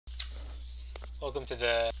Welcome to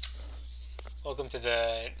the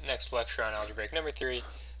next lecture on algebraic number theory.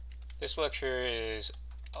 This lecture is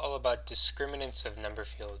all about discriminants of number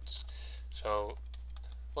fields. So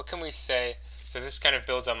what can we say? So this kind of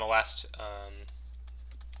builds on the last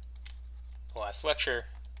lecture,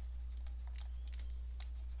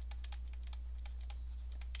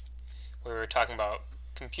 where we were talking about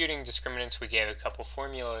computing discriminants. We gave a couple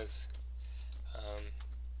formulas.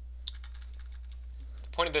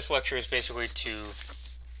 The point of this lecture is basically to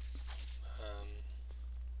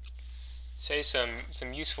say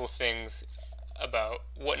some useful things about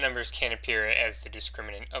what numbers can appear as the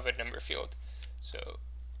discriminant of a number field. So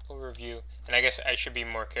overview, and I guess I should be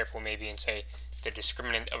more careful maybe and say the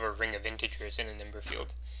discriminant of a ring of integers in a number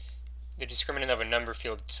field. The discriminant of a number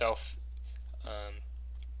field itself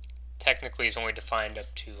technically is only defined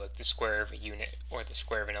up to like the square of a unit or the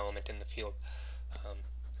square of an element in the field,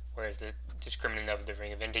 whereas the discriminant of the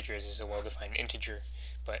ring of integers is a well-defined integer,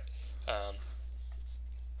 but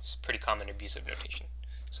it's pretty common abusive notation.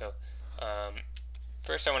 So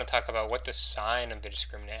first I want to talk about what the sign of the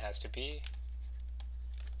discriminant has to be.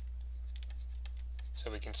 So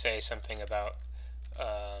we can say something about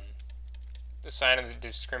the sign of the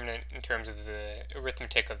discriminant in terms of the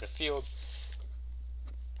arithmetic of the field.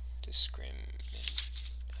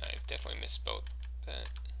 Discriminant. I've definitely misspelled that.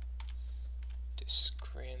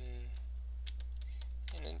 Discriminant.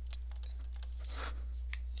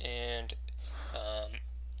 And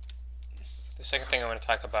the second thing I want to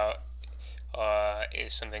talk about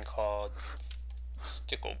is something called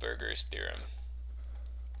Stickelberger's theorem.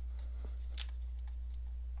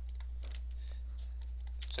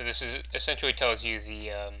 So this is essentially tells you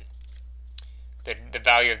the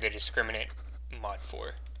value of the discriminant mod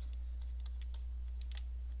 4.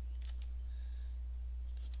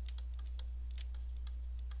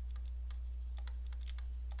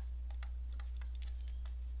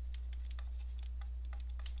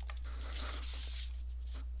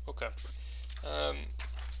 Okay.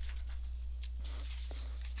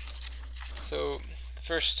 So the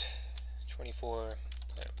first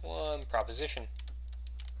 24.1 proposition.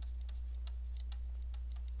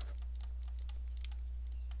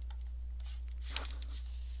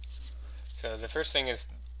 So the first thing is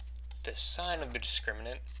the sign of the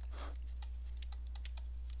discriminant.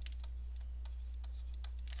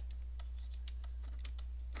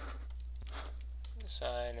 The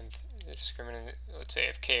sign of the discriminant, let's say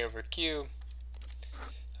of k over q,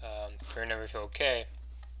 for a number field k,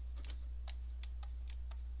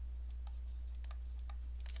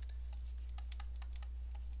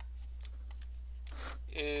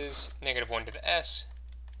 is -1 to the s,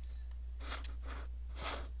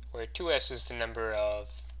 where 2s is the number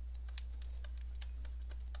of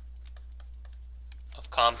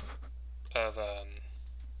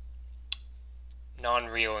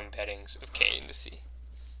non-real embeddings of k into c.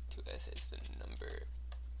 2s is the number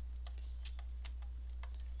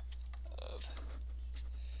of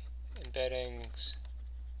embeddings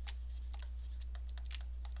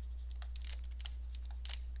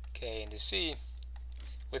k into c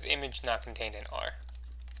with image not contained in R.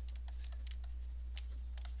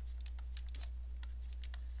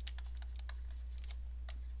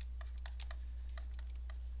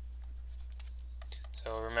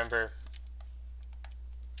 So remember,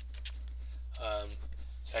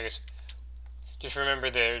 so I guess just remember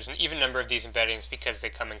there's an even number of these embeddings because they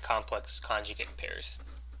come in complex conjugate pairs.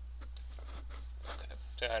 Okay,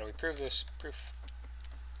 so how do we prove this? Proof.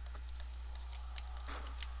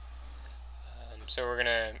 So we're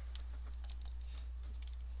gonna,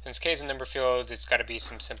 since k is a number field, it's got to be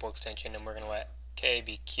some simple extension, and we're gonna let k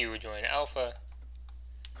be q join alpha.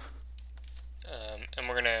 And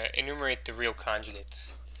we're going to enumerate the real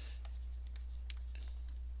conjugates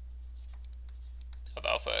of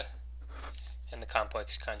alpha and the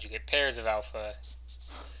complex conjugate pairs of alpha.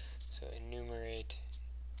 So enumerate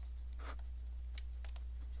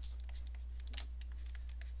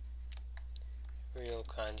real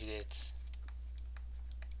conjugates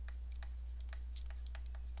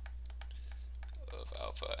of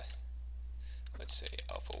alpha, let's say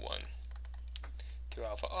alpha 1 through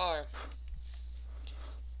alpha r,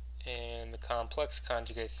 and the complex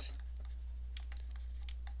conjugates.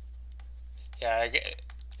 Yeah,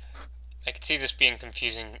 I could see this being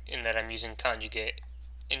confusing in that I'm using conjugate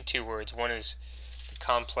in two words. One is the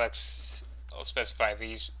complex, I'll specify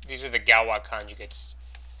these are the Galois conjugates.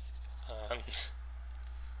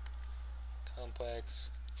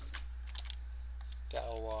 Complex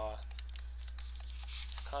Galois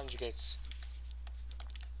conjugates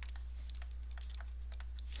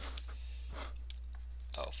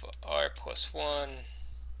alpha r plus 1,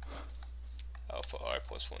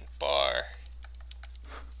 plus 1 bar,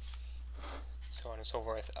 so on and so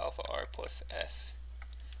forth, alpha r plus s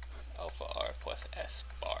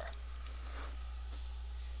bar.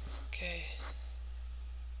 Okay.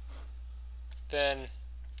 Then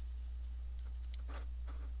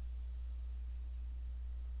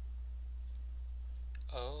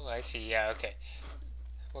oh, I see. Yeah, okay.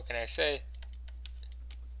 What can I say?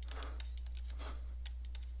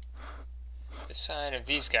 The sign of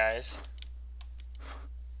these guys,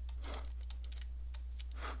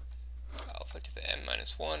 alpha to the n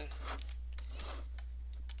minus 1,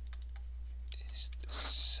 is the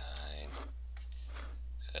sign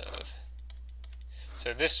of,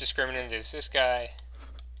 so this discriminant is this guy.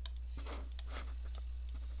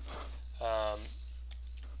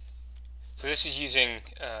 So this is using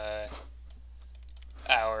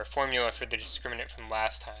our formula for the discriminant from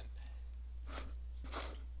last time.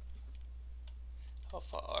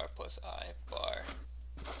 Alpha r plus I bar.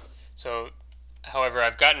 So, however,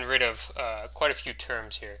 I've gotten rid of quite a few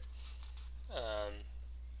terms here. What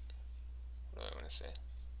do I want to say?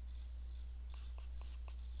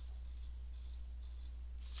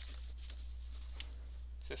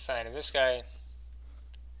 It's the sign of this guy.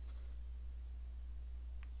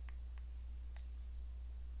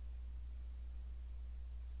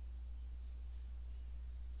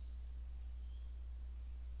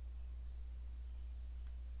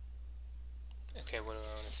 Okay, what do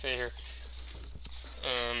I want to say here?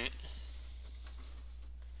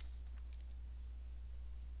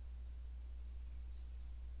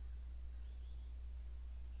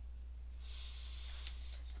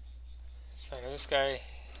 Sign of this guy.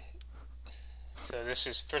 So this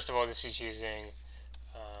is, first of all, this is using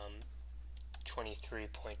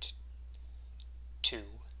 23.2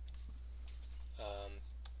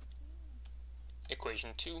 equation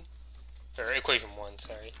 2, or equation 1,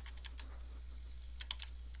 sorry.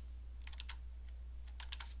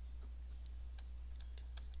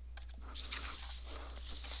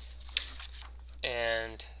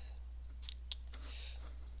 And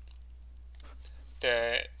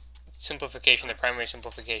the simplification, the primary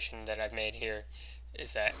simplification that I've made here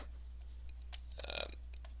is that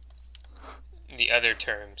the other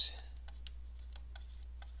terms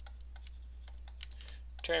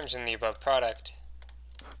in the above product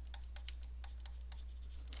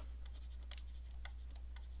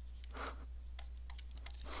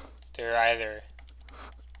they're either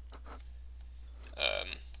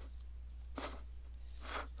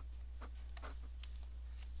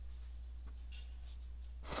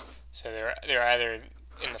so they're either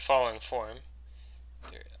in the following form.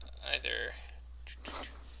 They're either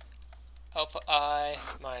alpha I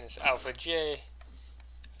minus alpha j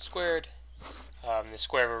squared, the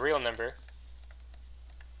square of a real number,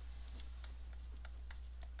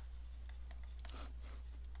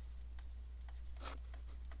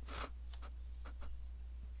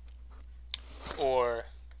 or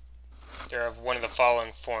they're of one of the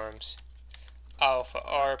following forms: alpha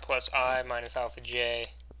r plus I minus alpha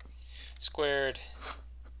j squared,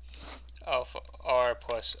 alpha r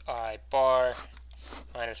plus I bar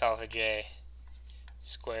minus alpha j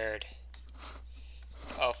squared,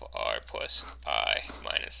 alpha r plus I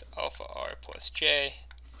minus alpha r plus j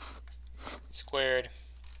squared,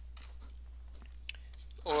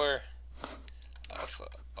 or alpha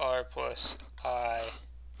r plus I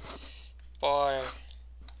bar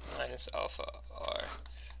minus alpha r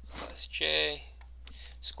plus j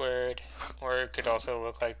squared, or it could also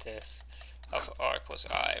look like this: alpha r plus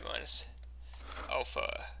I minus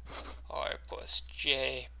alpha r plus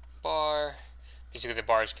j bar. Basically the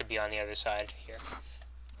bars could be on the other side here.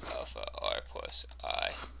 Alpha r plus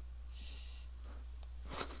I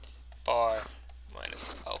bar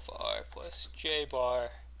minus alpha r plus j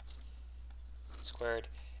bar squared.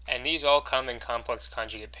 And these all come in complex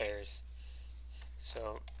conjugate pairs.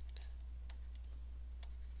 So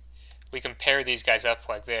we can pair these guys up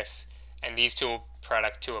like this, and these two will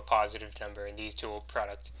product to a positive number, and these two will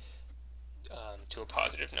product to a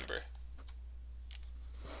positive number.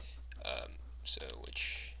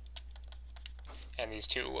 And these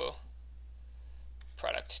two will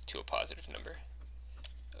product to a positive number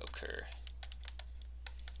occur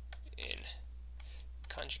in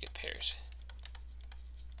conjugate pairs.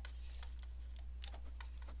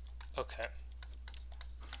 Okay.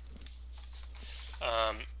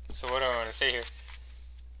 So what do I want to say here?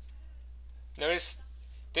 Notice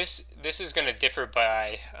this is going to differ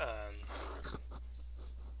by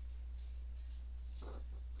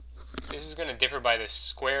the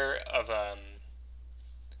square of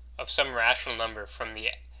some rational number from the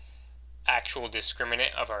actual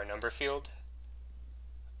discriminant of our number field,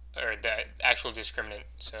 or the actual discriminant.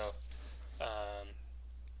 So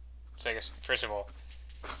I guess first of all,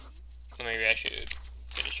 maybe I should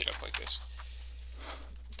finish it up like this.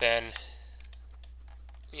 Then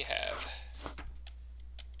we have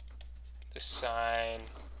the sign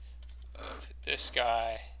of this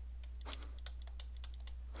guy.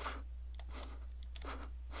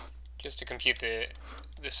 Just to compute the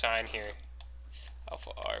sign here,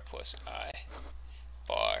 alpha r plus I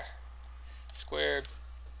bar squared.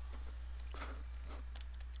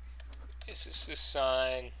 This is the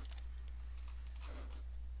sign.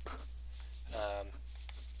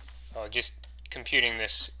 Just computing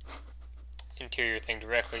this interior thing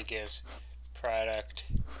directly gives product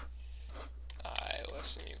I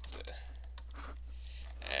less than or equal to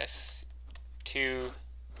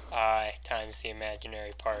S2I times the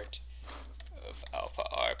imaginary part of alpha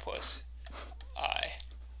r plus I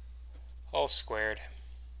all squared,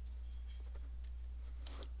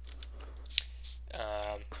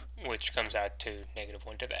 which comes out to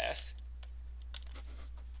 -1 to the s.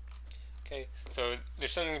 Okay, so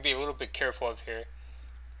there's something to be a little bit careful of here.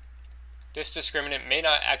 This discriminant may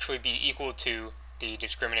not actually be equal to the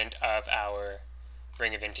discriminant of our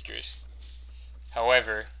ring of integers.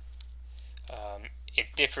 However,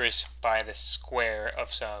 it differs by the square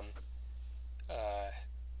of some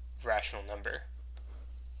rational number.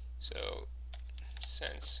 So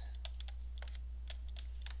since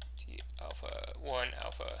t alpha 1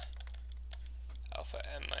 alpha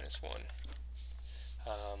m minus 1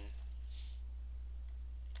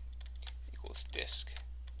 equals disk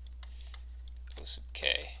O sub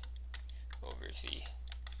k over z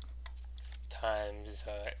times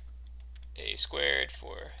a squared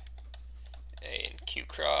for a and q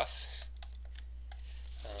cross.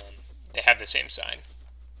 They have the same sign.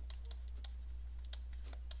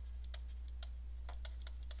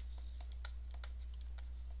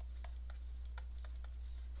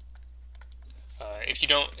 If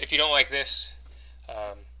you don't like this,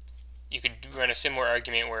 you could run a similar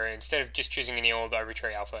argument where instead of just choosing any old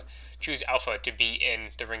arbitrary alpha, choose alpha to be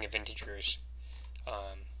in the ring of integers,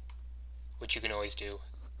 which you can always do.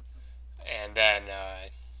 And then,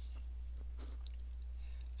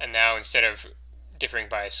 and now instead of differing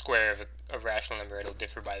by a square of a rational number, it'll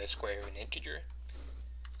differ by the square of an integer.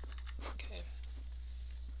 Okay.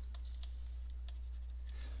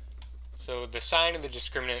 So the sign of the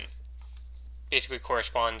discriminant basically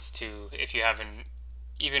corresponds to if you have an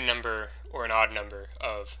even number or an odd number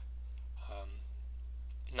of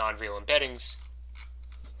non-real embeddings.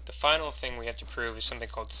 The final thing we have to prove is something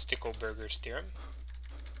called Stickelberger's theorem.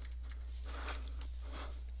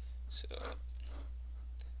 So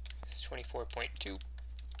this is 24.2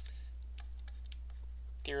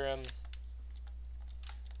 theorem.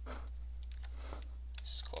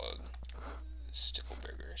 This is called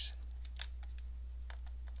Stickelberger's.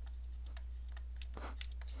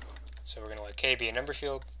 So we're going to let K be a number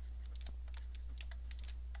field.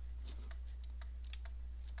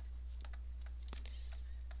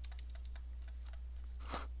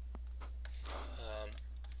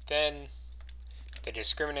 Then the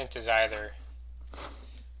discriminant is either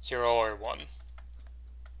 0 or 1.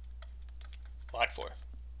 Mod 4.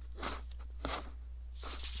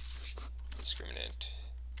 Discriminant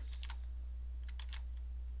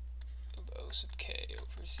of O sub k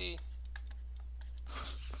over z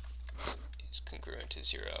is congruent to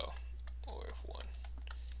 0 or 1.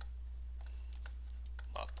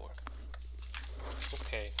 Mod 4.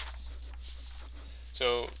 Okay.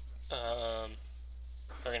 So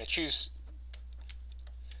we're going to choose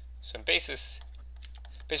some basis.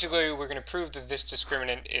 Basically, we're going to prove that this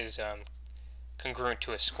discriminant is congruent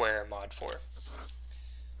to a square mod 4.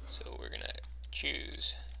 So we're going to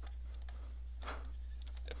choose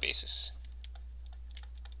a basis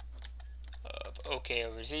of OK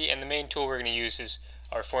over Z, and the main tool we're going to use is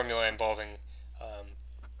our formula involving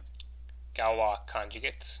Galois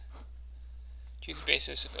conjugates. Choose a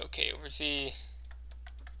basis of OK over Z.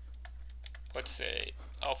 Let's say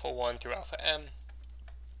alpha 1 through alpha m.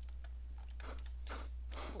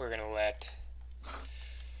 We're going to let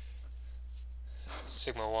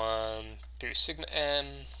sigma 1 through sigma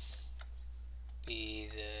m be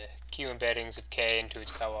the Q embeddings of K into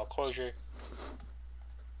its Galois closure.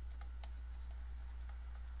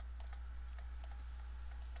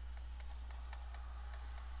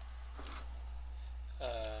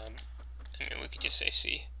 I mean, we could just say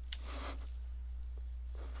C.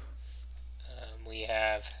 We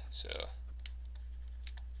have, so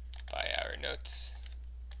by our notes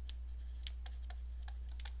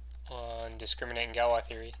on discriminant and Galois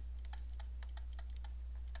theory,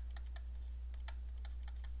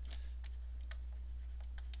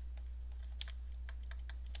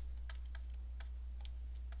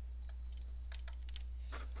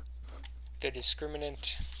 the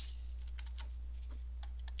discriminant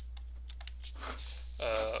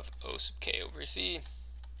of O sub k over z.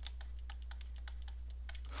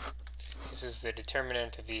 This is the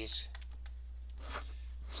determinant of these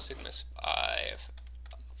sigma sub I of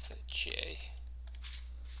alpha j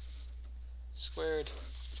squared.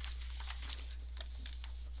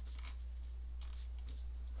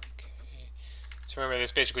 Okay. So remember,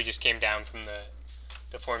 this basically just came down from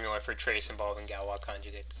the formula for trace involving Galois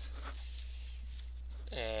conjugates.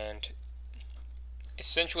 And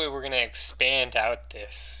essentially we're going to expand out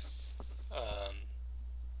this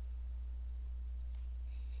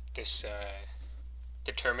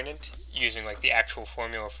determinant using like the actual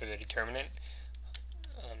formula for the determinant.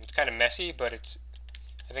 It's kind of messy, but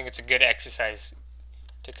I think it's a good exercise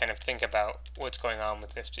to kind of think about what's going on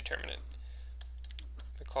with this determinant.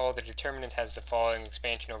 Recall the determinant has the following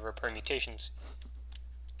expansion over permutations.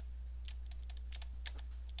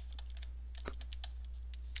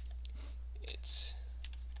 It's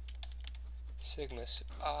sigma sub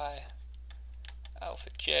I alpha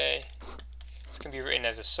j. This can be written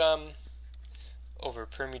as a sum over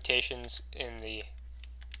permutations in the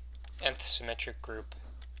nth symmetric group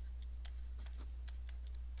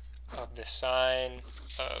of the sign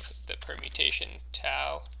of the permutation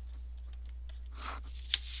tau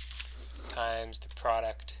times the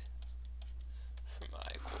product from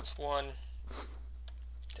I equals 1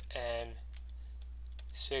 to n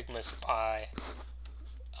sigma sub I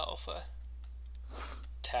alpha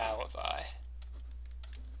tau of I.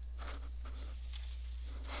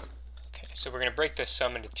 Okay, so we're going to break this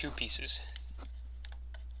sum into two pieces.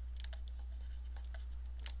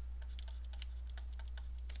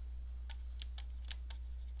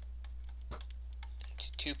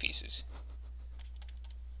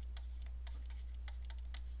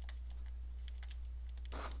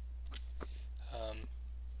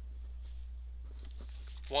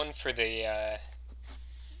 One for the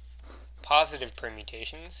positive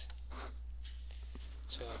permutations,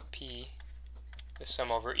 so P, the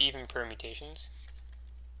sum over even permutations,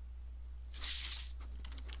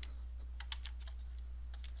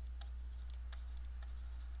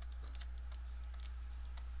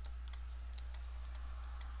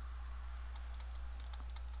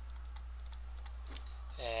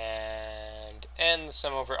 and N, the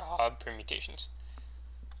sum over odd permutations.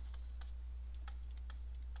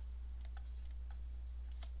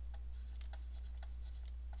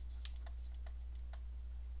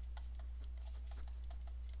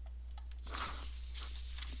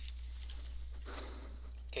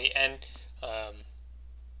 Okay, and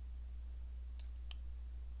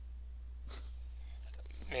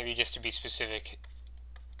maybe just to be specific,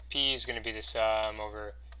 P is going to be the sum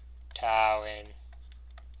over tau and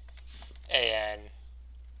an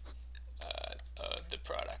of the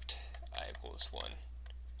product I equals 1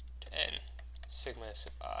 to n sigma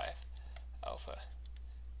sub I alpha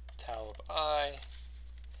tau of I,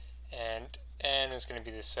 and n is going to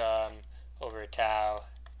be the sum over tau,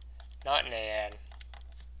 not an an,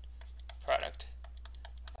 product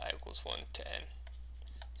I equals 1 to n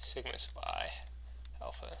sigma sub I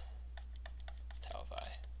alpha tau of I.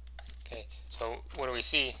 Okay, so what do we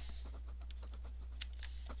see?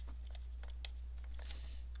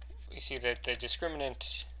 We see that the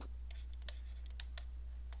discriminant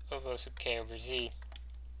of O sub k over z,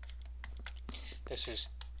 this is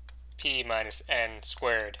p minus n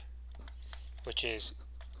squared, which is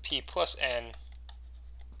p plus n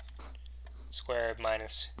squared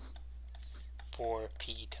minus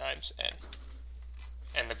 4p times n.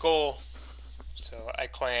 And the goal, so I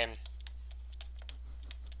claim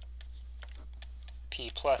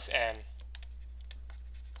p plus n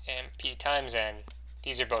and p times n,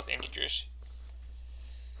 these are both integers,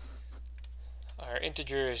 are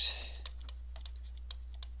integers,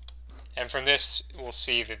 and from this we'll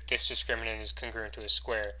see that this discriminant is congruent to a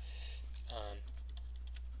square.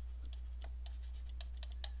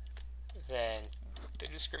 Then the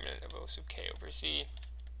discriminant of O sub k over z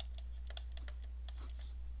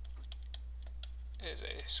is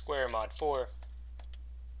a square mod 4,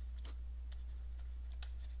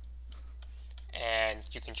 and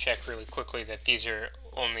you can check really quickly that these are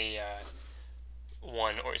only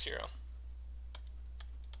 1 or 0,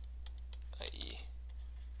 i.e.,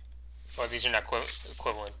 well, these are not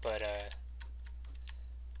equivalent, but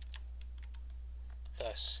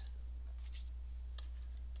thus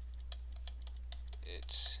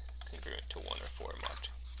it's congruent to 1 or 4 mod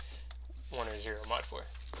 1 or 0 mod 4.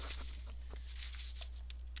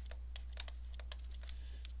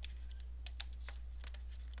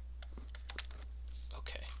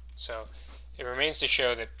 Okay, so it remains to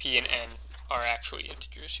show that p and n are actually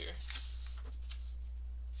integers here.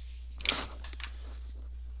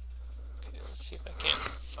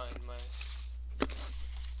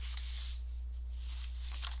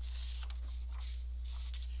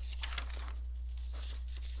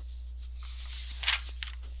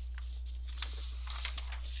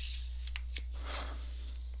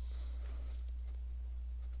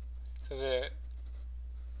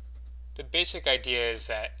 the basic idea is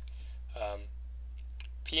that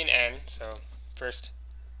P and N, so first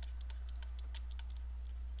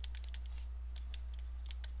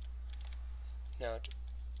note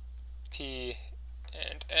P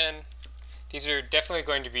and N, these are definitely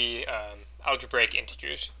going to be algebraic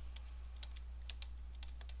integers.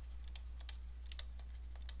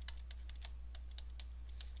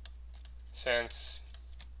 Since,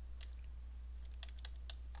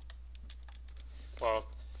 well,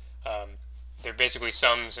 they're basically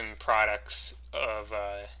sums and products of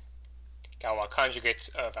Galois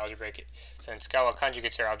conjugates of algebraic. Since Galois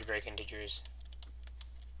conjugates are algebraic integers,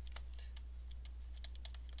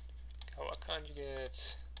 Galois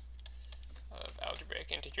conjugates of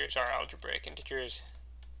algebraic integers are algebraic integers.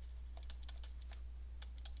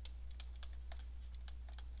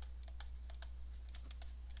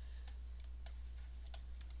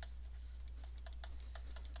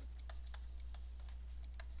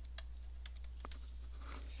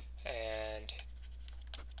 And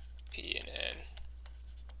P and N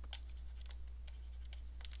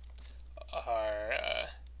are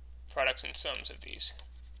products and sums of these.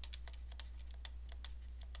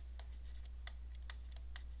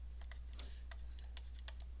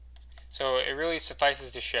 So it really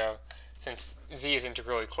suffices to show, since Z is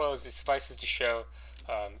integrally closed, it suffices to show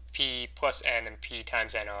P plus N and P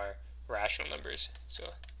times N are rational numbers. So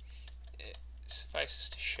it suffices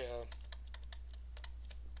to show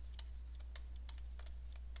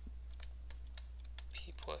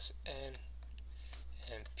P plus N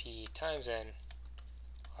and P times N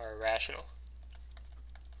are rational.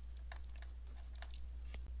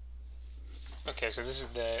 Okay, so this is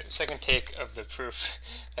the second take of the proof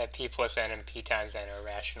that P plus N and P times N are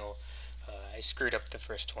rational. I screwed up the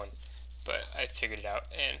first one, but I figured it out,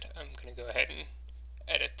 and I'm going to go ahead and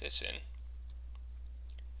edit this in.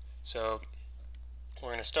 So we're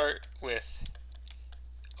going to start with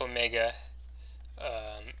omega,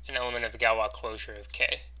 an element of the Galois closure of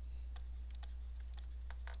K,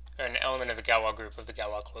 or an element of the Galois group of the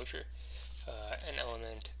Galois closure, an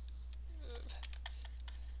element of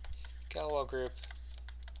Galois group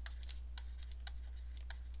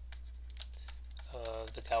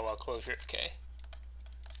of the Galois closure of K.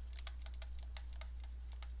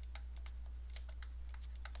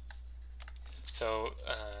 So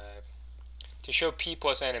to show P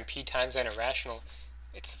plus N and P times N are rational,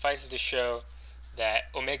 it suffices to show that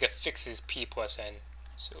omega fixes P plus N.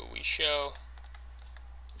 So we show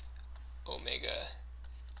omega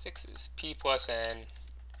fixes P plus N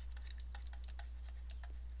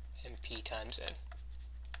and P times N.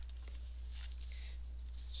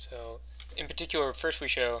 So in particular, first we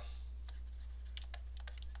show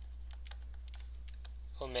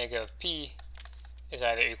omega of P is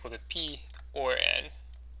either equal to P or N.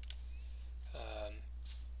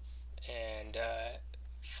 And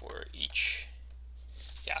for each,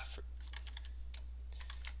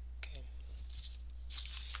 okay.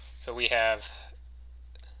 So we have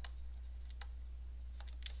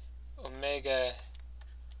omega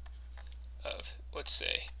of, let's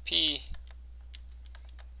say, P,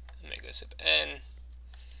 omega sub N,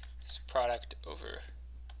 is product over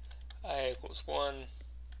I equals 1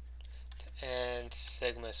 to N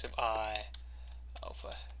sigma sub I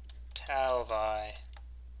alpha tau of I,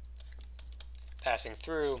 passing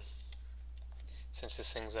through, since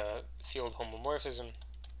this thing's a field homomorphism,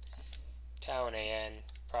 tau and AN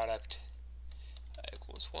product I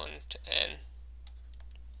equals 1 to N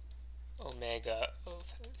omega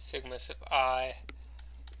of sigma sub I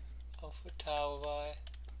alpha tau of I.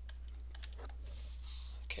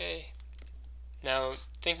 Okay, now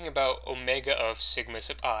thinking about omega of sigma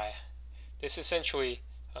sub I, this essentially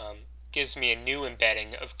gives me a new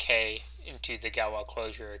embedding of K into the Galois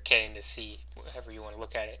closure, or K into C, however you want to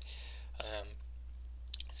look at it.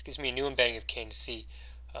 This gives me a new embedding of K into C,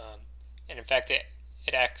 and in fact it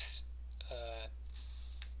acts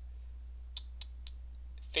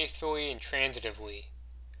faithfully and transitively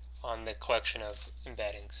on the collection of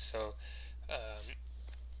embeddings. So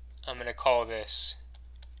I'm going to call this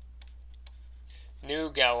new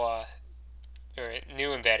Galois, or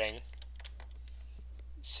new embedding,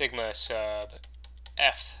 sigma sub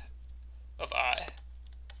F of I.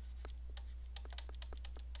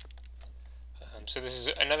 So this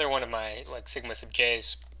is another one of my like sigma sub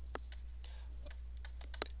J's,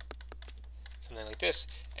 something like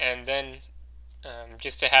this. And then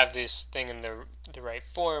just to have this thing in the right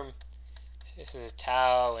form, this is a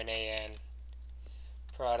tau and AN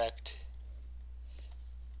product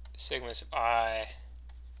sigma sub I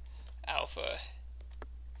alpha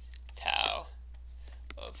tau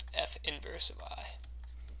of F inverse of I.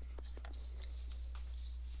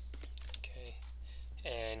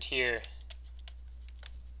 and here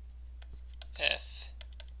f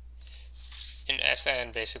in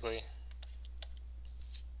Sn basically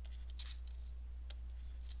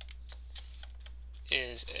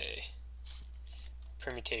is a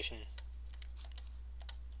permutation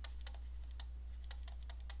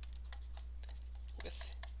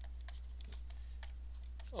with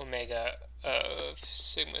omega of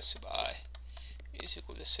sigma sub I is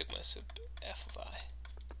equal to sigma sub f of I.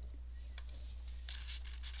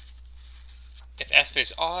 If f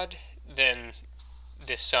is odd, then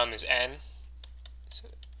this sum is n. So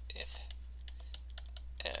if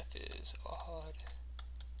f is odd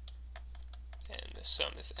and the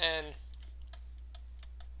sum is n,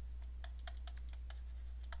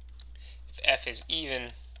 if f is even,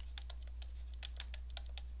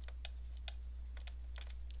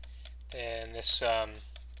 then this sum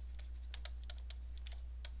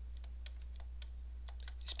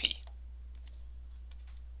is p.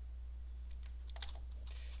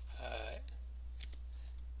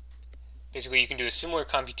 Basically, you can do a similar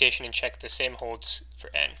computation and check the same holds for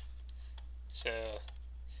n. So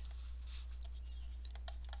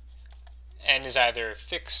n is either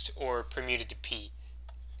fixed or permuted to p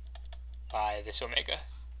by this omega.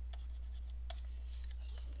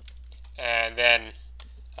 And then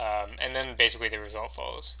basically the result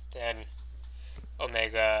follows. Then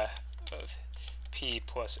omega of p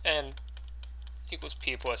plus n equals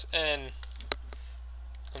p plus n,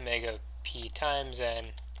 omega p times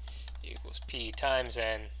n equals p times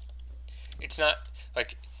n. It's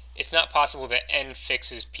not possible that n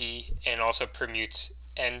fixes p and also permutes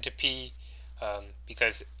n to p,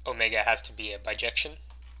 because omega has to be a bijection.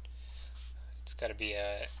 It's got to be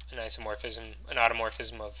an isomorphism, an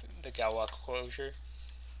automorphism of the Galois closure,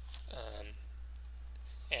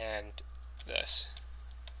 and thus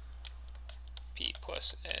p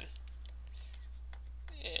plus n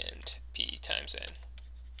and p times n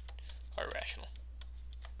are rational.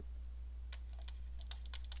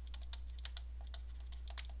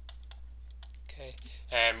 Okay,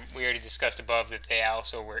 and we already discussed above that they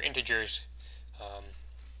also were integers,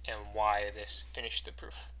 and why this finished the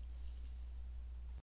proof.